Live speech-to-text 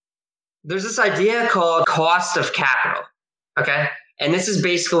There's this idea called cost of capital. Okay. And this is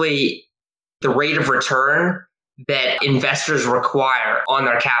basically the rate of return that investors require on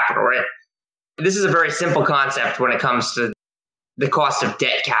their capital, right? This is a very simple concept when it comes to the cost of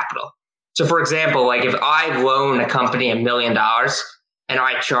debt capital. So for example, like if I loan a company $1 million and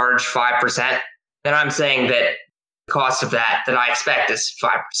I charge 5%, then I'm saying that the cost of that I expect is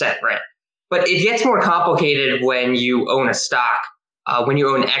 5%, right? But it gets more complicated when you own a stock, when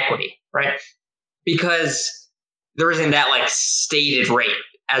you own equity, right? Because there isn't that like stated rate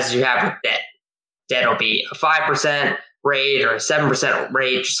as you have with debt. Debt will be a 5% rate or a 7%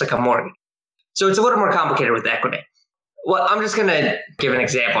 rate, just like a mortgage. So it's a little more complicated with equity. Well, I'm just going to give an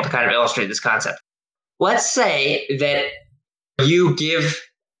example to kind of illustrate this concept. Let's say that you give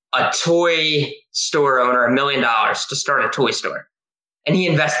a toy store owner $1 million to start a toy store, and he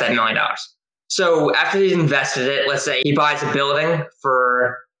invests that $1 million. So after he's invested it, let's say he buys a building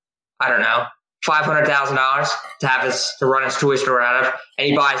for, I don't know, $500,000 to run his toy store out of, and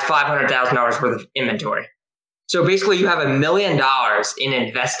he buys $500,000 worth of inventory. So basically, you have $1 million in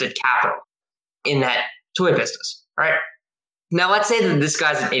invested capital in that toy business, right? Now, let's say that this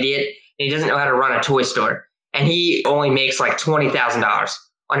guy's an idiot and he doesn't know how to run a toy store, and he only makes like $20,000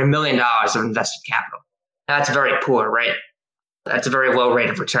 on $1 million of invested capital. That's very poor, right? That's a very low rate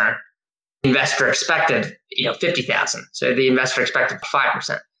of return. The investor expected, $50,000. So the investor expected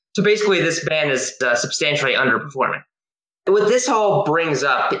 5%. So basically, this man is substantially underperforming. What this all brings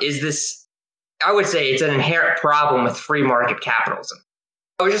up is this, I would say it's an inherent problem with free market capitalism.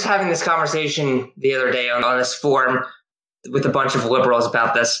 I was just having this conversation the other day on this forum with a bunch of liberals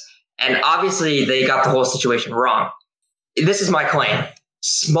about this, and obviously they got the whole situation wrong. This is my claim.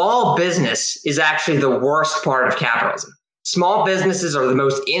 Small business is actually the worst part of capitalism. Small businesses are the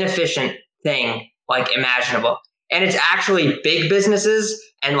most inefficient thing imaginable. And it's actually big businesses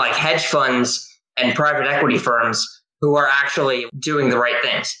and like hedge funds and private equity firms who are actually doing the right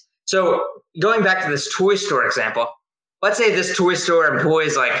things. So going back to this toy store example, let's say this toy store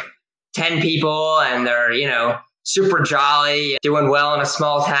employs like 10 people and they're, super jolly, doing well in a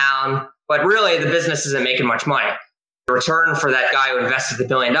small town, but really the business isn't making much money. The return for that guy who invested the $1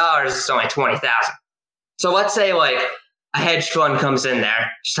 billion is only $20,000. So let's say like a hedge fund comes in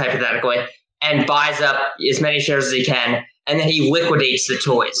there, just hypothetically, and buys up as many shares as he can, and then he liquidates the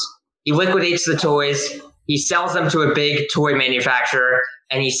toys. He sells them to a big toy manufacturer,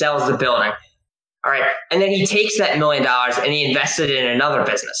 and he sells the building. All right. And then he takes that $1 million and he invested it in another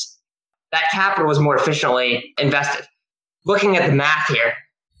business. That capital was more efficiently invested. Looking at the math here,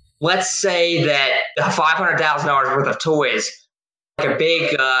 let's say that the $500,000 worth of toys, like a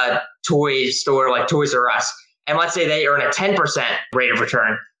big toy store like Toys R Us, and let's say they earn a 10% rate of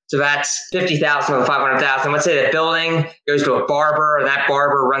return. So that's $50,000 of the $500,000. Let's say the building goes to a barber, and that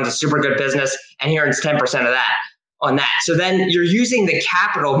barber runs a super good business, and he earns 10% of that on that. So then you're using the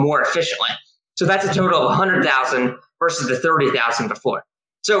capital more efficiently. So that's a total of $100,000 versus the $30,000 before.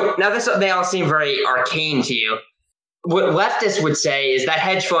 So now this may all seem very arcane to you. What leftists would say is that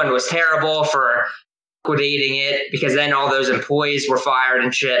hedge fund was terrible for liquidating it because then all those employees were fired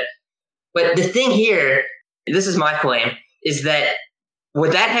and shit. But the thing here, this is my claim, is that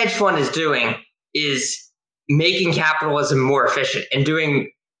what that hedge fund is doing is making capitalism more efficient and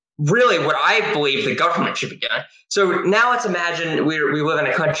doing really what I believe the government should be doing. So now let's imagine we live in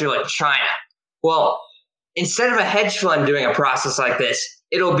a country like China. Well, instead of a hedge fund doing a process like this,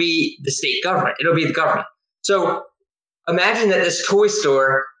 it'll be the state government. It'll be the government. So imagine that this toy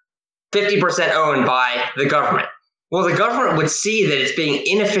store, 50% owned by the government. Well, the government would see that it's being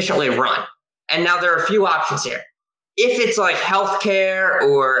inefficiently run. And now there are a few options here. If it's like healthcare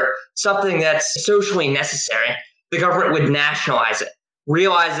or something that's socially necessary, the government would nationalize it,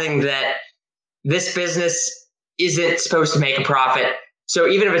 realizing that this business isn't supposed to make a profit. So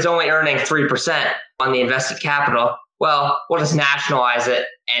even if it's only earning 3% on the invested capital, well, we'll just nationalize it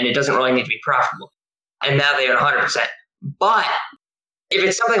and it doesn't really need to be profitable. And now they own 100%. But if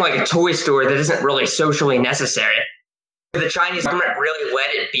it's something like a toy store that isn't really socially necessary, would the Chinese government really let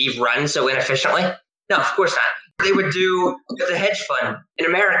it be run so inefficiently? No, of course not. They would do what the hedge fund in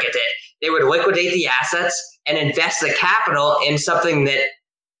America did. They would liquidate the assets and invest the capital in something that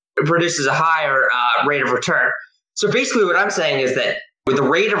produces a higher rate of return. So basically what I'm saying is that the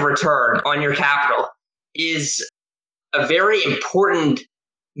rate of return on your capital is a very important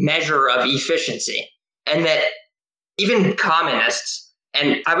measure of efficiency. And that even communists,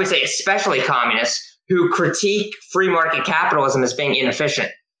 and I would say especially communists, who critique free market capitalism as being inefficient,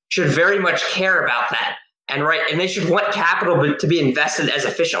 should very much care about that. And they should want capital to be invested as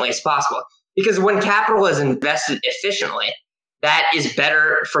efficiently as possible. Because when capital is invested efficiently, that is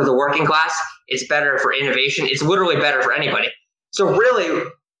better for the working class. It's better for innovation. It's literally better for anybody. So really,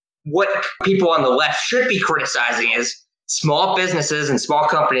 what people on the left should be criticizing is small businesses and small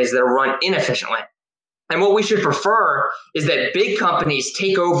companies that are run inefficiently. And what we should prefer is that big companies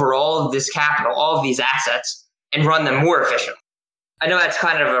take over all of this capital, all of these assets, and run them more efficiently. I know that's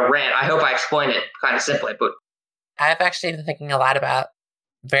kind of a rant. I hope I explained it kind of simply, but I've actually been thinking a lot about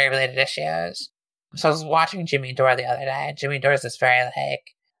very related issues. So I was watching Jimmy Dore the other day. Jimmy Dore is this very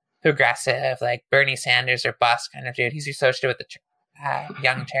progressive, Bernie Sanders or bust kind of dude. He's associated with the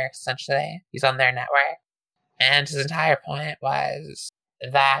Young Turks, essentially. He's on their network. And his entire point was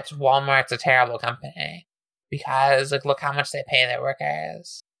that Walmart's a terrible company because, look how much they pay their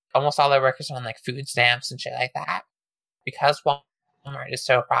workers. Almost all their workers are on, food stamps and shit like that. Because Walmart is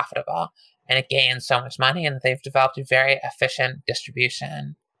so profitable and it gains so much money, and they've developed a very efficient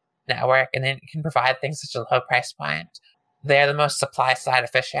distribution network, and then can provide things such a low price point. They're the most supply side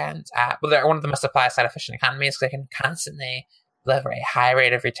efficient. They're one of the most supply side efficient economies because they can constantly deliver a high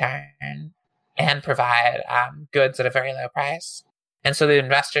rate of return and provide goods at a very low price. And so the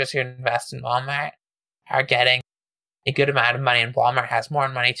investors who invest in Walmart are getting a good amount of money, and Walmart has more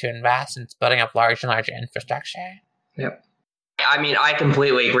money to invest, and it's building up larger and larger infrastructure. Yep. I mean, I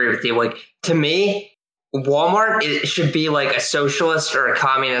completely agree with you. To me, Walmart should be a socialist or a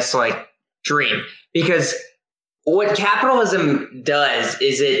communist dream, because what capitalism does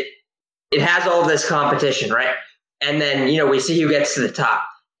is it has all this competition, right? And then, we see who gets to the top.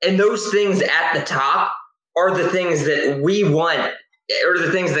 And those things at the top are the things that we want, or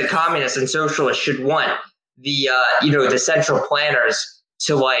the things that communists and socialists should want the central planners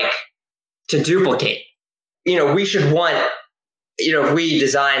to duplicate. We should want, if we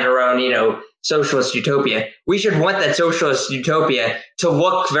designed our own, socialist utopia, we should want that socialist utopia to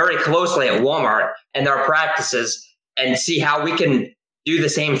look very closely at Walmart and their practices and see how we can do the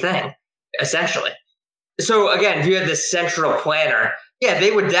same thing, essentially. So again, if you had this central planner, yeah, they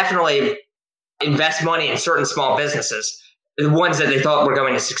would definitely invest money in certain small businesses, the ones that they thought were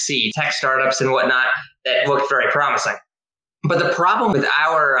going to succeed, tech startups and whatnot that looked very promising. But the problem with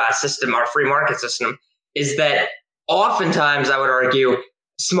our system, our free market system, is that oftentimes, I would argue,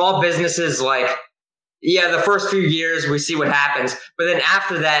 small businesses, the first few years we see what happens, but then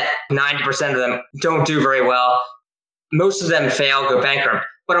after that, 90% of them don't do very well. Most of them fail, go bankrupt,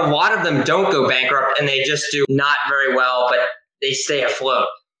 but a lot of them don't go bankrupt and they just do not very well, but they stay afloat.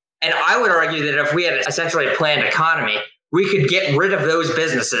 And I would argue that if we had a centrally planned economy, we could get rid of those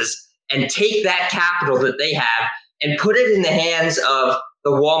businesses and take that capital that they have and put it in the hands of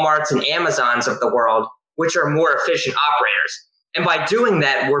the Walmarts and Amazons of the world, which are more efficient operators. And by doing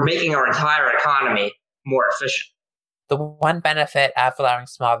that, we're making our entire economy more efficient. The one benefit of allowing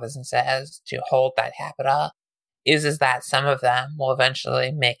small businesses to hold that capital is that some of them will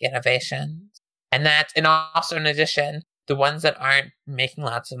eventually make innovations. And also in addition, the ones that aren't making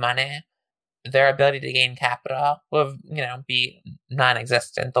lots of money, their ability to gain capital will, be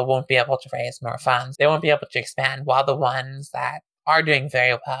non-existent. They won't be able to raise more funds. They won't be able to expand, while the ones that are doing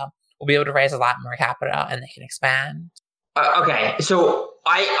very well will be able to raise a lot more capital and they can expand. Okay, so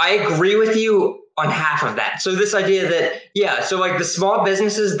I agree with you on half of that. So this idea that, the small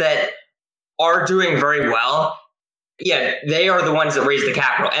businesses that are doing very well, they are the ones that raise the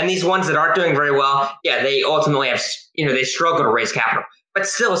capital. And these ones that aren't doing very well, they ultimately have, they struggle to raise capital. But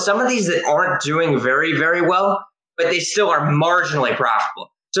still, some of these that aren't doing very, very well, but they still are marginally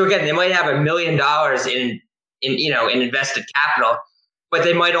profitable. So again, they might have $1 million in invested capital, but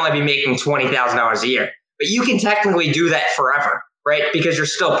they might only be making $20,000 a year. But you can technically do that forever, right? Because you're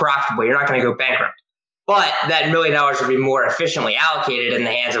still profitable. You're not going to go bankrupt. But that $1 million would be more efficiently allocated in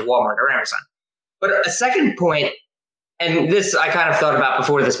the hands of Walmart or Amazon. But a second point, and this I kind of thought about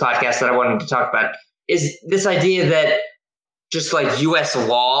before this podcast that I wanted to talk about, is this idea that just like U.S.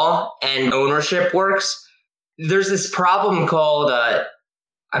 law and ownership works, there's this problem called,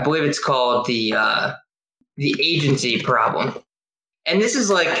 I believe it's called the agency problem. And this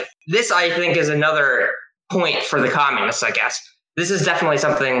is this I think is another point for the communists, I guess. This is definitely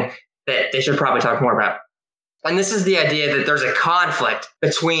something that they should probably talk more about. And this is the idea that there's a conflict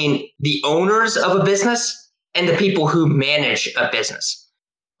between the owners of a business and the people who manage a business.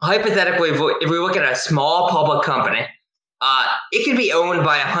 Hypothetically, if we look at a small public company, it can be owned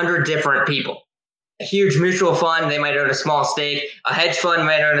by 100 different people. A huge mutual fund, they might own a small stake. A hedge fund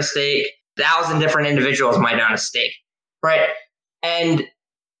might own a stake. 1,000 different individuals might own a stake, right? And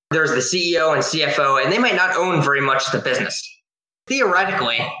there's the CEO and CFO, and they might not own very much of the business.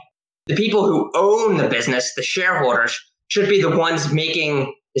 Theoretically, the people who own the business, the shareholders, should be the ones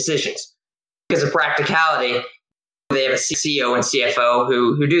making decisions. Because of practicality, They have a CEO and CFO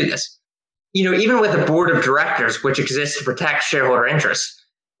who do this. Even with a board of directors, which exists to protect shareholder interests,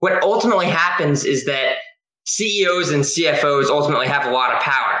 what ultimately happens is that CEOs and CFOs ultimately have a lot of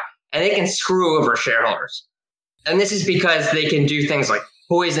power, and they can screw over shareholders. And this is because they can do things like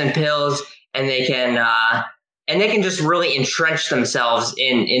poison pills, and they can just really entrench themselves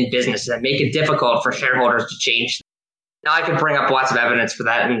in business and make it difficult for shareholders to change. Now, I could bring up lots of evidence for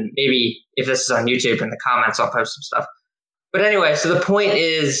that, and maybe if this is on YouTube in the comments, I'll post some stuff. But anyway, so the point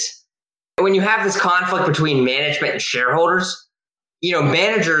is, when you have this conflict between management and shareholders,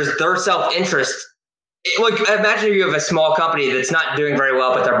 managers, their self-interest, imagine if you have a small company that's not doing very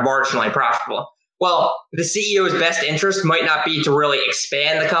well, but they're marginally profitable. Well, the CEO's best interest might not be to really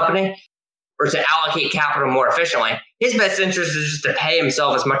expand the company or to allocate capital more efficiently. His best interest is just to pay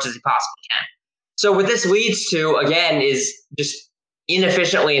himself as much as he possibly can. So what this leads to, again, is just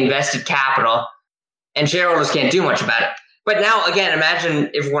inefficiently invested capital, and shareholders can't do much about it. But now, again, imagine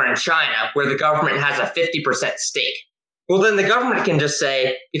if we're in China, where the government has a 50% stake. Well, then the government can just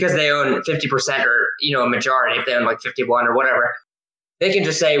say, because they own 50% or, a majority, if they own like 51 or whatever, they can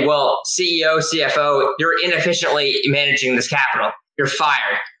just say, well, CEO, CFO, you're inefficiently managing this capital. You're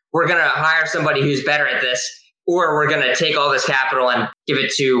fired. We're going to hire somebody who's better at this, or we're going to take all this capital and give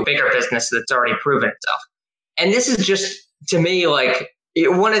it to bigger business that's already proven itself. And this is just, to me,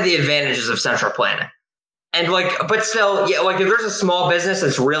 one of the advantages of central planning. And but still, yeah, if there's a small business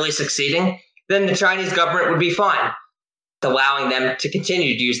that's really succeeding, then the Chinese government would be fine, allowing them to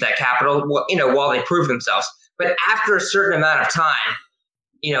continue to use that capital, while they prove themselves. But after a certain amount of time,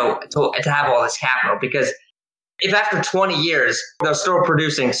 to have all this capital, because if after 20 years they're still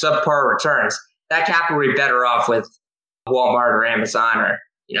producing subpar returns, that capital would be better off with Walmart or Amazon or,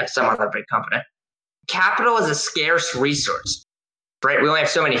 some other big company. Capital is a scarce resource, right? We only have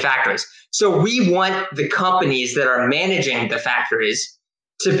so many factories. So we want the companies that are managing the factories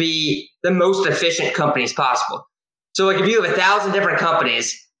to be the most efficient companies possible. So if you have 1,000 different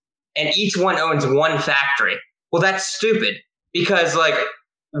companies and each one owns one factory, well, that's stupid, because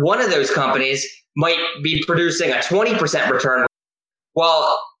one of those companies might be producing a 20% return,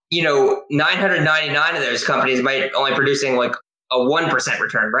 while 999 of those companies might only producing a 1%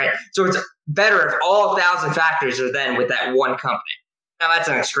 return, right? So it's better if all 1,000 factories are then with that one company. Now, that's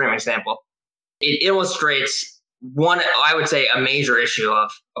an extreme example. It illustrates I would say, a major issue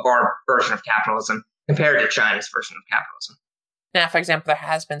of our version of capitalism compared to China's version of capitalism. Now, for example, there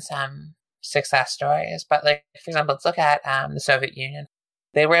has been some success stories, but for example, let's look at the Soviet Union.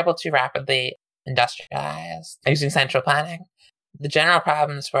 They were able to rapidly industrialize using central planning. The general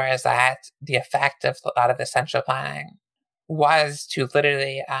problems were that the effect of a lot of the central planning was to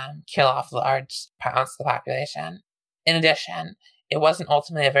literally kill off large parts of the population. In addition, it wasn't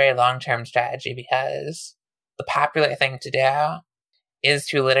ultimately a very long-term strategy, because the popular thing to do is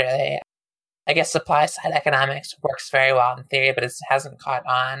to literally, supply-side economics works very well in theory, but it hasn't caught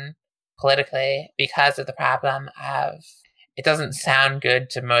on politically because of the problem of it doesn't sound good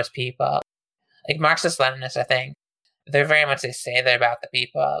to most people. Marxist-Leninists, I think, they're very much, they say they're about the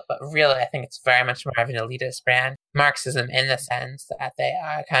people, but really I think it's very much more of an elitist brand. Marxism, in the sense that they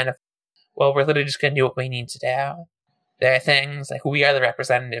are kind of, well, we're literally just going to do what we need to do. There are things like, we are the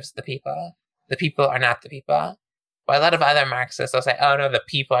representatives of the people. The people are not the people. But a lot of other Marxists will say, oh no, the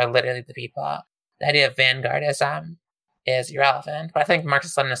people are literally the people. The idea of vanguardism is irrelevant. But I think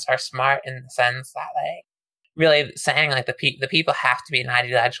Marxist-Leninists are smart in the sense that, really saying, the people have to be an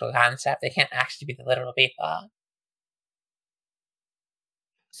ideological concept. They can't actually be the literal people.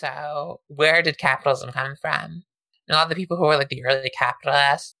 So, where did capitalism come from? And a lot of the people who were the early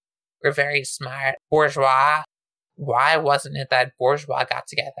capitalists were very smart. Bourgeois. Why wasn't it that bourgeois got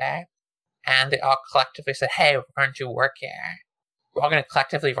together and they all collectively said, hey, we're going to work here. We're all going to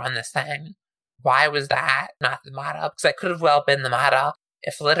collectively run this thing. Why was that not the model? Because that could have well been the model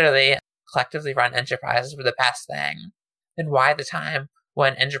if literally collectively run enterprises were the best thing. Then why, at the time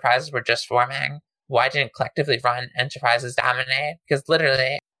when enterprises were just forming, why didn't collectively run enterprises dominate? Because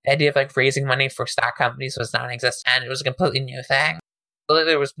literally, the idea of raising money for stock companies was non-existent, and it was a completely new thing.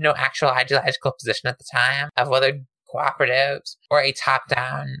 There was no actual ideological position at the time of whether cooperatives or a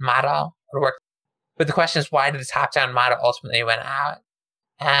top-down model would work. But the question is, why did the top-down model ultimately win out?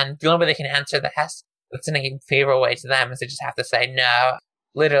 And the only way they can answer this that's in a favorable way to them is they just have to say, no,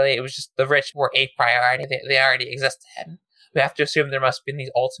 literally, it was just the rich were a priority. They already existed. We have to assume there must have been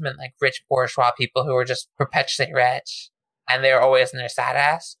these ultimate rich bourgeois people who were just perpetually rich, and they were always in their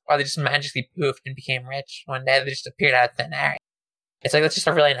status, or they just magically poofed and became rich one day. They just appeared out of thin air. It's that's just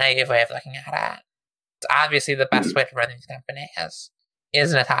a really naive way of looking at it. It's obviously the best way to run these companies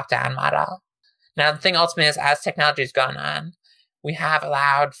is in a top-down model. Now, the thing ultimately is, as technology has gone on, we have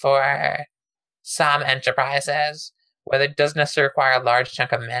allowed for some enterprises where it doesn't necessarily require a large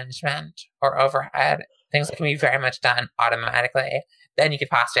chunk of management or overhead, things that can be very much done automatically. Then you could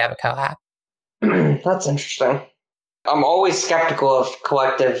possibly have a co-op. That's interesting. I'm always skeptical of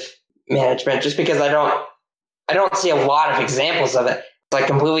collective management just because I don't see a lot of examples of it. It's like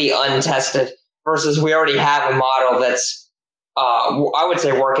completely untested versus we already have a model that's I would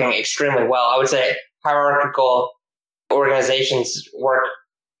say working extremely well. I would say hierarchical organizations work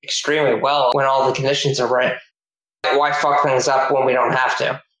extremely well when all the conditions are right. Why fuck things up when we don't have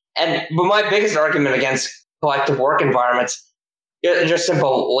to? But my biggest argument against collective work environments is just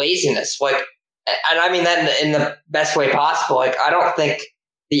simple laziness. Like, and I mean that in the best way possible. Like, I don't think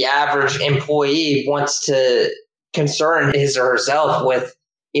the average employee wants to concern his or herself with,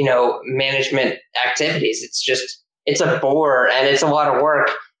 management activities. It's a bore and it's a lot of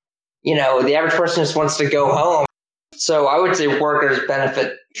work. The average person just wants to go home. So I would say workers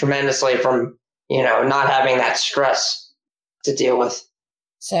benefit tremendously from, not having that stress to deal with.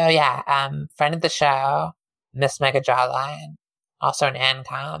 So yeah, friend of the show, Miss Mega Jawline, also an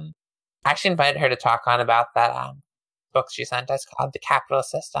ANCOM. I actually invited her to talk on about that book she sent us called The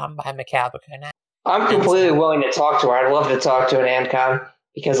Capitalist System by Mikhail Bakunin. I'm completely willing to talk to her. I'd love to talk to an ANCOM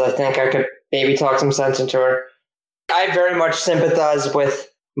because I think I could maybe talk some sense into her. I very much sympathize with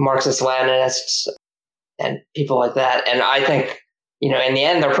Marxist-Leninists and people like that. And I think, in the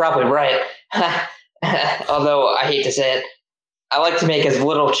end, they're probably right. Although I hate to say it, I like to make as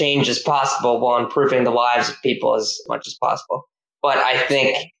little change as possible while improving the lives of people as much as possible. But I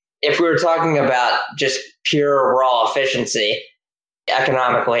think if we were talking about just pure raw efficiency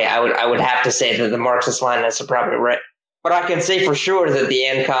economically, I would have to say that the Marxist-Leninists are probably right. But I can say for sure that the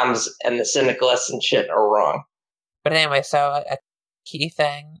ANCOMs and the syndicalists and shit are wrong. But anyway, so a key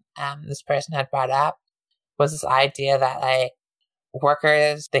thing this person had brought up was this idea that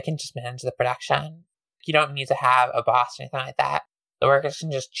workers, they can just manage the production. You don't need to have a boss or anything like that. The workers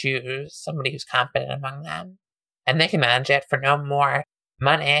can just choose somebody who's competent among them, and they can manage it for no more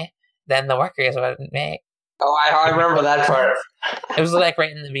money than the workers would make. Oh, I remember that part. It was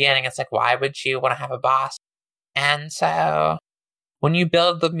right in the beginning. It's why would you want to have a boss? And so when you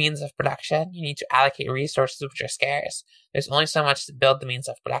build the means of production, you need to allocate resources which are scarce. There's only so much to build the means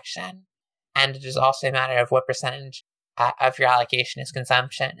of production. And it is also a matter of what percentage of your allocation is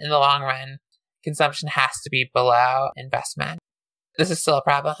consumption. In the long run, consumption has to be below investment. This is still a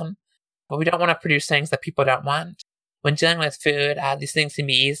problem, but we don't want to produce things that people don't want. When dealing with food, these things can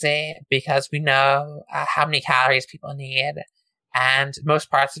be easy because we know how many calories people need, and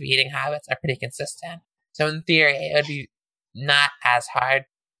most parts of eating habits are pretty consistent. So in theory, it would be not as hard to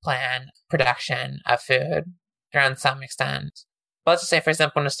plan production of food around some extent. But let's just say, for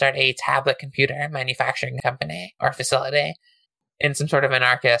example, to start a tablet computer manufacturing company or facility in some sort of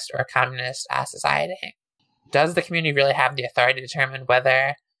anarchist or communist society. Does the community really have the authority to determine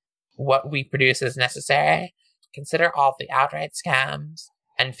whether what we produce is necessary? Consider all the outright scams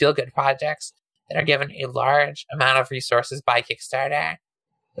and feel-good projects that are given a large amount of resources by Kickstarter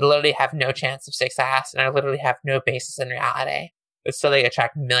that literally have no chance of success and literally have no basis in reality, but still they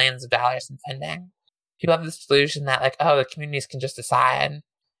attract millions of dollars in funding. People have this delusion that the communities can just decide.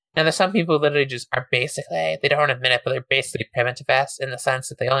 Now, there's some people who literally just are basically, they don't want to admit it, but they're basically primitivists in the sense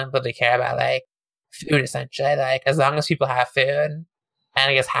that they only literally care about food, essentially. As long as people have food and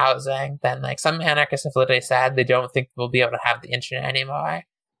I guess housing, then some anarchists have literally said they don't think we'll be able to have the internet anymore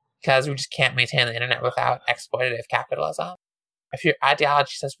because we just can't maintain the internet without exploitative capitalism. If your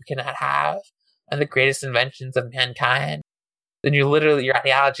ideology says we cannot have one of the greatest inventions of mankind, then your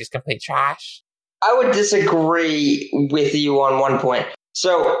ideology is complete trash. I would disagree with you on one point.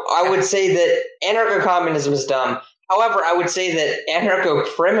 So I would say that anarcho-communism is dumb. However, I would say that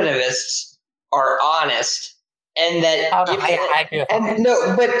anarcho-primitivists are honest, and that I agree with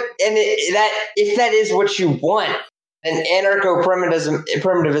that. If that is what you want, then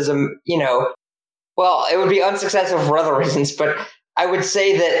anarcho-primitivism, well, it would be unsuccessful for other reasons. But I would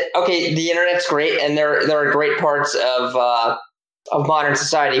say that the internet's great, and there are great parts of modern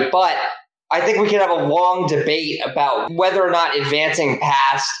society, but I think we could have a long debate about whether or not advancing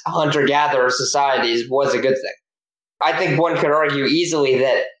past hunter-gatherer societies was a good thing. I think one could argue easily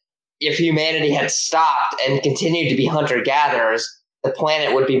that if humanity had stopped and continued to be hunter-gatherers, the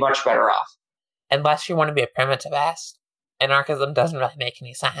planet would be much better off. Unless you want to be a primitivist, anarchism doesn't really make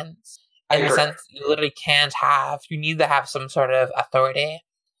any sense. In the sense, you literally you need to have some sort of authority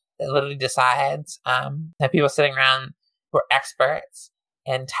that literally decides that people sitting around who are experts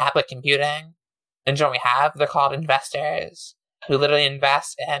in tablet computing, and what we have, they're called investors, who literally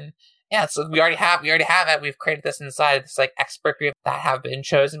invest in Yeah, so we already have it. We've created this inside this like expert group that have been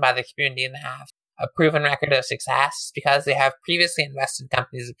chosen by the community and have a proven record of success because they have previously invested in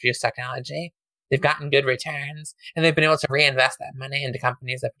companies that produce technology. They've gotten good returns, and they've been able to reinvest that money into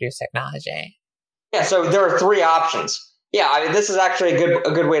companies that produce technology. Yeah, so there are three options. Yeah, I mean, this is actually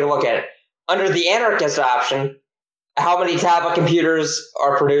a good way to look at it. Under the anarchist option, how many tablet computers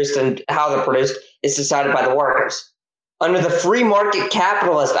are produced and how they're produced is decided by the workers. Under the free market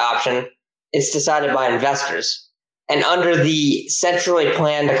capitalist option, it's decided by investors. And under the centrally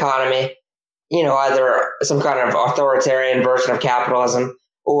planned economy, either some kind of authoritarian version of capitalism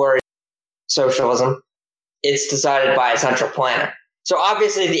or socialism, it's decided by a central planner. So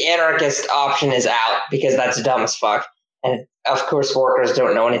obviously the anarchist option is out because that's dumb as fuck. And of course workers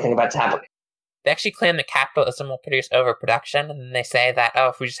don't know anything about tablet. They actually claim that capitalism will produce overproduction, and then they say that,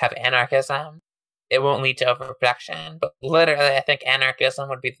 if we just have anarchism, it won't lead to overproduction. But literally, I think anarchism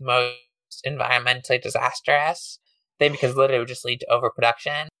would be the most environmentally disastrous thing because literally it would just lead to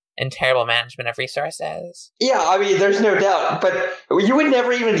overproduction and terrible management of resources. Yeah, I mean, there's no doubt, but you would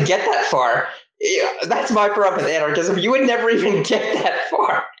never even get that far. Yeah, that's my problem with anarchism. You would never even get that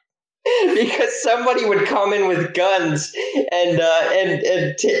far. Because somebody would come in with guns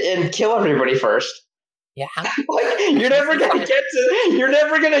and kill everybody first. Yeah, like you're never gonna get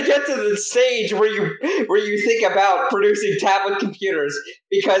to the stage where you think about producing tablet computers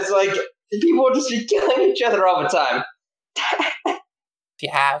because like people will just be killing each other all the time. If you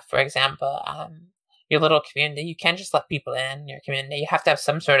have, for example, your little community, you can't just let people in your community. You have to have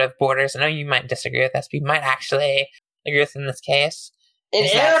some sort of borders. I know you might disagree with this, but you might actually agree with in this case. In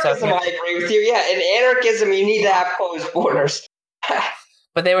anarchism, I agree with you. Yeah, in anarchism, you need to have closed borders.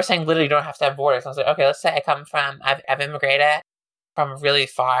 But they were saying literally you don't have to have borders. I was like, okay, let's say I've immigrated from a really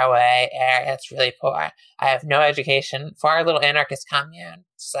far away area that's really poor. I have no education. For our little anarchist commune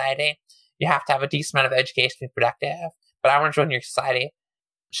society, you have to have a decent amount of education to be productive. But I want to join your society.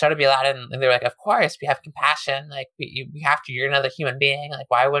 Should I be allowed in? And they're like, of course, we have compassion. Like, we have to. You're another human being. Like,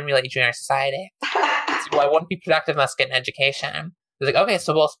 why wouldn't we let you join our society? So I wouldn't be productive unless I get an education. It's like, okay,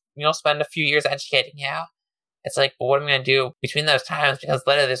 so we'll spend a few years educating you. It's like, well, what am I going to do between those times? Because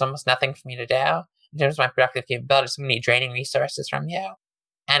literally there's almost nothing for me to do in terms of my productive capabilities. I'm going to need draining resources from you.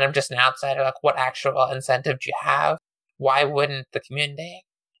 And I'm just an outsider. Like, what actual incentive do you have? Why wouldn't the community?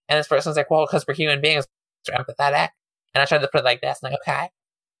 And this person's like, well, because we're human beings, we're empathetic. And I tried to put it like this. I'm like, okay,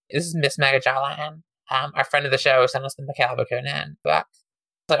 this is Miss Megajalan, our friend of the show, sent us the Mikhail Bakunin book.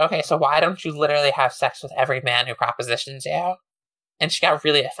 It's like, okay, so why don't you literally have sex with every man who propositions you? And she got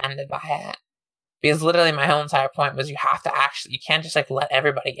really offended by it. Because literally my whole entire point was you can't just like let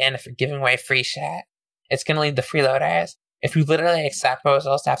everybody in if you're giving away free shit. It's going to lead to freeloaders. If you literally accept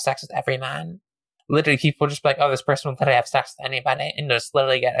proposals to have sex with every man, literally people just be like, oh, this person will literally have sex with anybody and just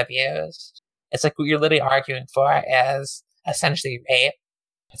literally get abused. It's like what you're literally arguing for is essentially rape.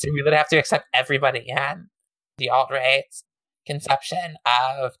 So you literally have to accept everybody in. The alt-right's conception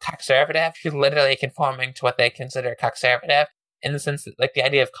of conservative, you're literally conforming to what they consider conservative. In the sense that, like, the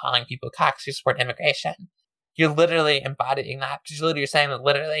idea of calling people cocks who support immigration, you're literally embodying that. Because you're saying that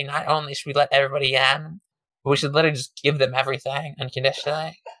literally not only should we let everybody in, but we should literally just give them everything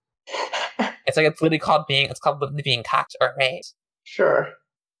unconditionally. It's literally called being cocked or raped. Sure.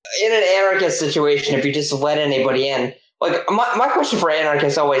 In an anarchist situation, if you just let anybody in, like, my question for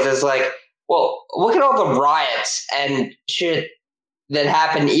anarchists always is like, well, look at all the riots and shit that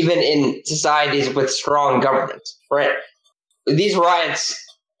happen even in societies with strong governments, right? These riots,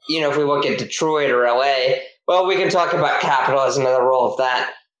 if we look at Detroit or LA, well, we can talk about capitalism and the role of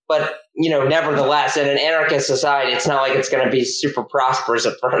that. But, nevertheless, in an anarchist society, it's not like it's going to be super prosperous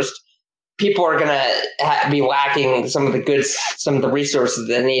at first. People are going to be lacking some of the resources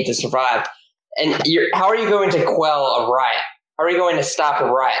they need to survive. And how are you going to quell a riot? How are you going to stop a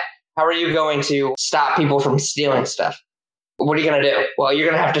riot? How are you going to stop people from stealing stuff? What are you going to do? Well, you're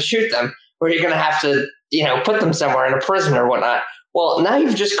going to have to shoot them, or you're going to have to put them somewhere in a prison or whatnot. Well, now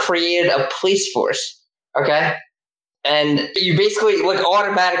you've just created a police force, okay? And you basically,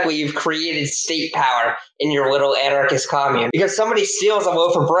 automatically you've created state power in your little anarchist commune. Because somebody steals a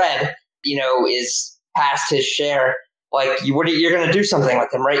loaf of bread, is past his share, you're going to do something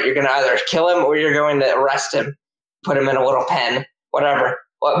with him, right? You're going to either kill him or you're going to arrest him, put him in a little pen, whatever.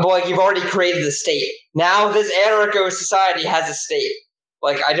 But you've already created the state. Now this anarcho society has a state.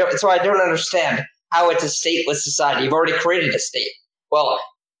 I don't understand how it's a stateless society. You've already created a state. Well,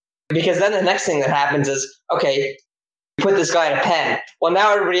 because then the next thing that happens is, okay, you put this guy in a pen. Well,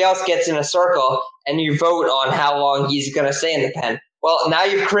 now everybody else gets in a circle and you vote on how long he's going to stay in the pen. Well, now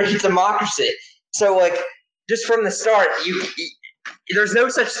you've created democracy. So, just from the start, there's no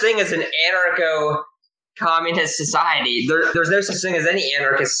such thing as an anarcho-communist society. There's no such thing as any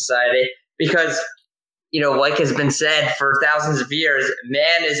anarchist society because, like has been said for thousands of years,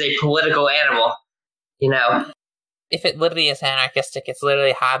 man is a political animal. If it literally is anarchistic, it's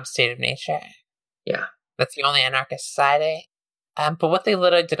literally Hobbes' state of nature. Yeah. That's the only anarchist society. But what they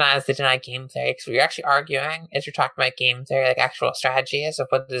literally deny is they deny game theory. Because what you're actually arguing is you're talking about game theory, like actual strategies of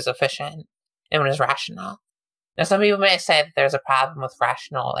what is efficient and what is rational. Now, some people may say that there's a problem with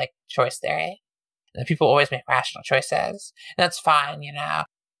rational, choice theory. And that people always make rational choices. And that's fine,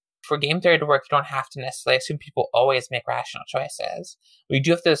 For game theory to work, you don't have to necessarily assume people always make rational choices. What you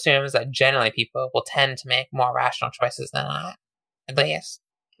do have to assume is that generally people will tend to make more rational choices than not, at least.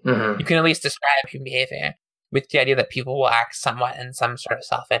 Mm-hmm. You can at least describe human behavior with the idea that people will act somewhat in some sort of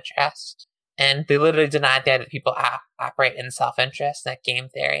self-interest. And they literally denied the idea that people operate in self-interest, that game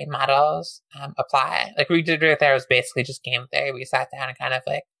theory models apply. Like, what we did right there was basically just game theory. We sat down and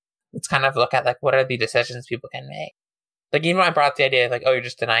let's kind of look at, what are the decisions people can make. Even when I brought up the idea of, you're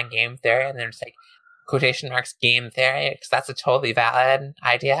just denying game theory, and then it's quotation marks game theory, because that's a totally valid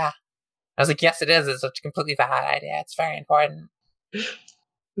idea. I was like, yes, it is. It's a completely valid idea. It's very important.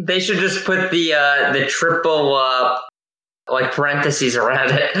 They should just put the triple parentheses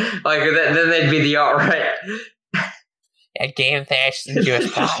around it. Then they'd be the alt-right. Yeah, game theory and Jewish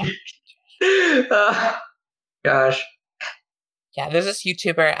pride. Gosh. Yeah, there's this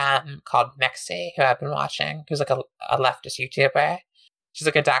YouTuber called Mexi who I've been watching, who's a leftist YouTuber. She's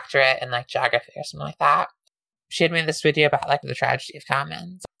a doctorate in geography or something like that. She had made this video about the tragedy of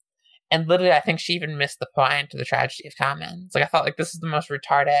commons. And literally, I think she even missed the point of the tragedy of commons. I thought this is the most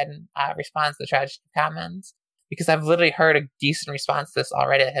retarded response to the tragedy of commons, because I've literally heard a decent response to this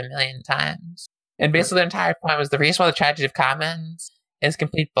already a million times. And basically, the entire point was the reason why the tragedy of commons is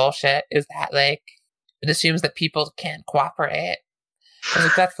complete bullshit is that it assumes that people can't cooperate.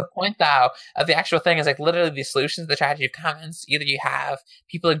 That's the point, though, of the actual thing is literally the solution to the tragedy of commons. Either you have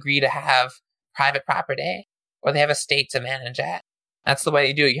people agree to have private property, or they have a state to manage it. That's the way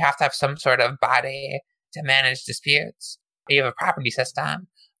you do it. You have to have some sort of body to manage disputes. You have a property system,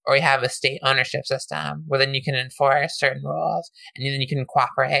 or you have a state ownership system, where then you can enforce certain rules, and then you can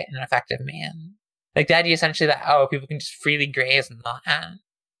cooperate in an effective manner. The idea essentially that, people can just freely graze in the land.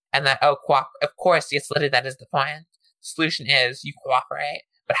 And that, of course, it's literally that is the point. The solution is you cooperate.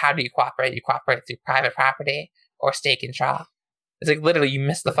 But how do you cooperate? You cooperate through private property or state control. It's literally you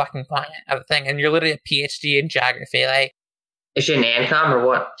miss the fucking point of the thing. And you're literally a PhD in geography. Is she an ANCOM or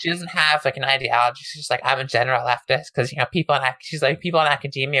what? She doesn't have an ideology. She's just I'm a general leftist because, people in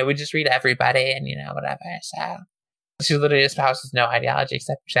academia, we just read everybody and, whatever. So she literally espouses no ideology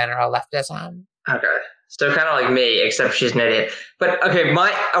except general leftism. Okay. So kind of like me, except she's an idiot. But okay,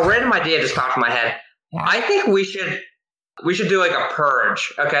 a random idea just popped in my head. Yeah. I think we should do a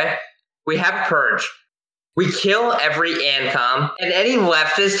purge, okay? We have a purge. We kill every ANCOM and any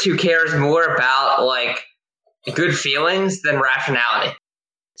leftist who cares more about good feelings than rationality.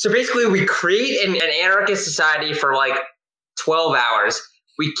 So basically we create an anarchist society for 12 hours.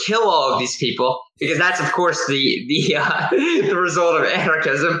 We kill all of these people because that's, of course, the result of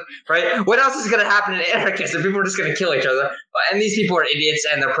anarchism, right? What else is going to happen in anarchism? People are just going to kill each other. And these people are idiots,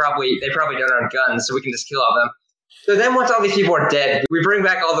 and they probably don't own guns, so we can just kill all of them. So then once all these people are dead, we bring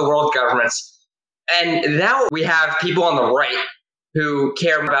back all the world governments. And now we have people on the right who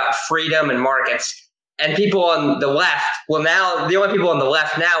care about freedom and markets. And people on the left, now the only people on the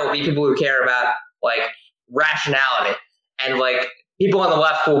left now will be people who care about rationality. And people on the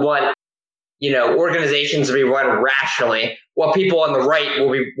left will want, organizations to be run rationally, while people on the right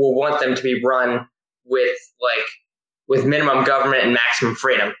will want them to be run with minimum government and maximum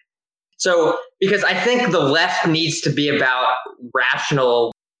freedom. So, because I think the left needs to be about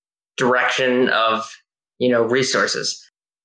rational direction of, resources.